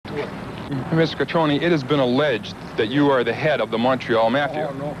Mr. Cotroni, it has been alleged that you are the head of the Montreal Mafia.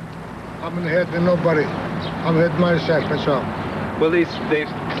 Oh, no. I'm the head of nobody. I'm the head myself, that's all. Well, they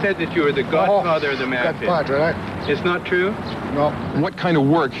said that you were the godfather of the Mafia. Godfather, right? It's not true? No. What kind of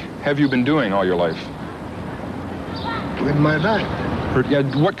work have you been doing all your life? In my life. Yeah,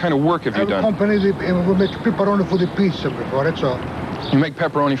 what kind of work have you done? Company, we make pepperoni for the pizza before, that's all. You make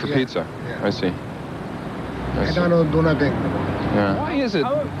pepperoni for pizza? Yeah. I see. I don't do nothing. Yeah. Why is it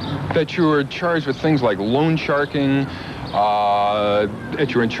that you are charged with things like loan sharking, that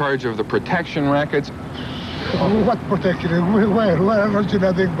you're in charge of the protection rackets? What protection? Where? I don't see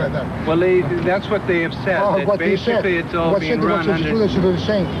nothing by that. Well, that's what they have said. Oh, that what basically it's all being run under... That's the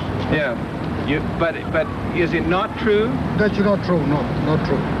same. Yeah. But is it not true? That's not true, no, not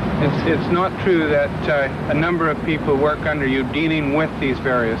true. It's not true that a number of people work under you dealing with these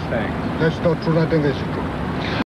various things. That's not true, nothing is true.